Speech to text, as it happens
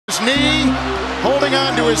His knee, holding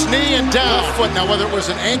on to his knee and down. Foot. Now, whether it was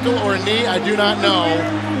an ankle or a knee, I do not know.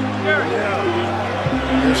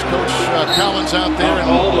 There's Coach Collins out there and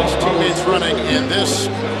all his teammates running. And this,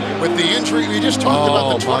 with the injury, we just talked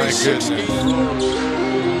about the 26 game. Noah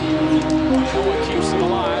keeps it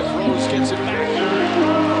alive. Rose gets it back.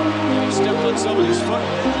 And he stepped on somebody's foot.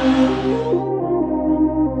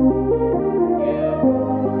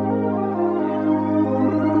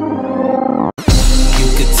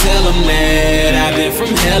 Tell them that I've been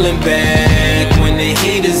from hell and back. When the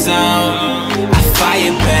heat is on, I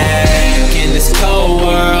fire back. In this cold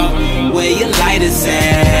world, where your light is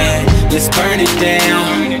at, let's burn it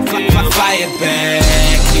down, fire back.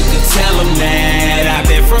 You can tell them that I've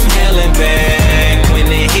been from hell and back. When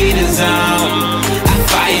the heat is on, I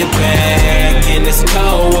fire back. In this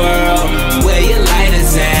cold world, where your light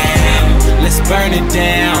is at, let's burn it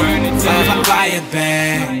down, fire back.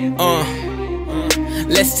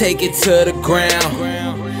 Let's take it to the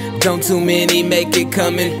ground. Don't too many make it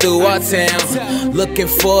coming through our town. Looking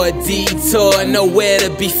for a detour, nowhere to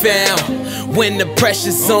be found. When the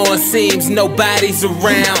pressure's on, seems nobody's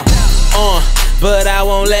around. But I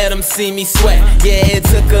won't let them see me sweat. Yeah, it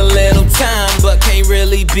took a little time, but can't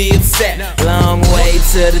really be upset. Long way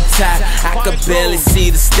to the top, I could barely see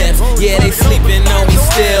the steps. Yeah, they sleeping on me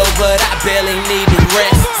still, but I barely need to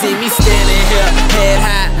rest. See me standing here, head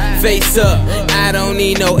high, face up. I don't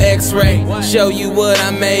need no x-ray, show you what I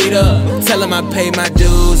made up. Tell them I pay my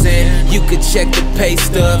dues and you could check the pay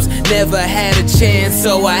stubs. Never had a chance,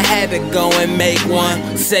 so I had to go and make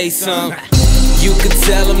one. Say something. You could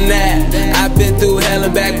tell them that I've been through hell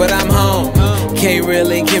and back, but I'm home. Can't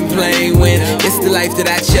really complain when it's the life that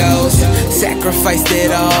I chose. Sacrificed it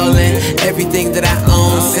all and everything that I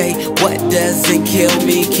own. Say what doesn't kill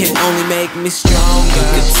me can only make me stronger.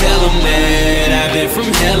 You could tell them that I've been from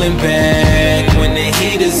hell and back. When the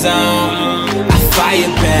heat is on, I fire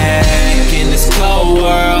back. In this cold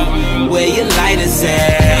world, where your light is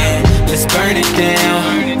at, let's burn it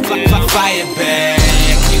down, fire back.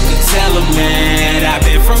 Tell them that I've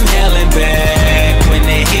been from hell and back. When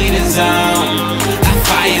the heat is on, I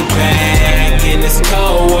fire back. In this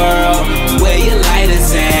cold world, where your light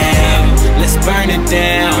is at, let's burn it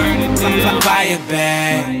down, fire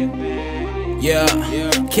back. Yeah,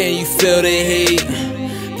 can you feel the heat?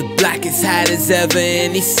 The block is hot as ever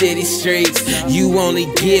in these city streets. You only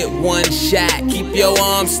get one shot, keep your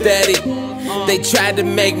arms steady. They tried to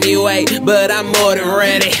make me wait, but I'm more than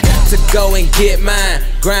ready to go and get mine.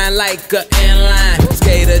 Grind like a inline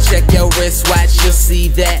skater, check your wristwatch, you'll see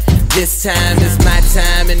that this time is my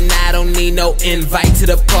time. And I don't need no invite to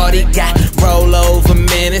the party. Got rollover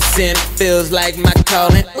minutes and it feels like my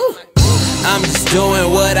calling. Ooh. I'm just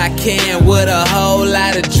doing what I can with a whole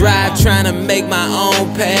lot of drive, trying to make my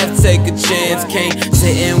own path, take a chance. Can't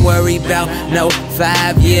sit and worry about no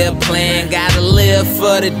 5-year plan. Gotta live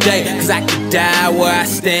for the day, cause I could die where I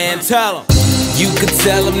stand. Tell them. You could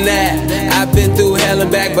tell them that I've been through hell and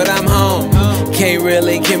back, but I'm home. Can't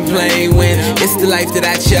really complain when it's the life that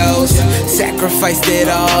I chose. Sacrificed it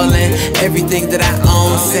all and everything that I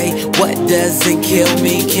own. Say what doesn't kill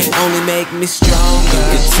me can only make me stronger.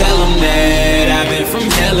 You could tell them that I've been from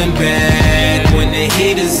hell and back. When the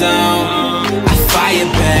heat is on, I fire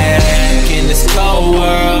back. In this cold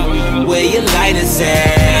world, where your light is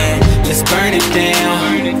at, let's burn it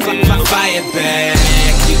down, fire back.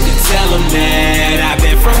 You can tell them that I've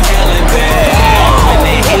been from hell and back.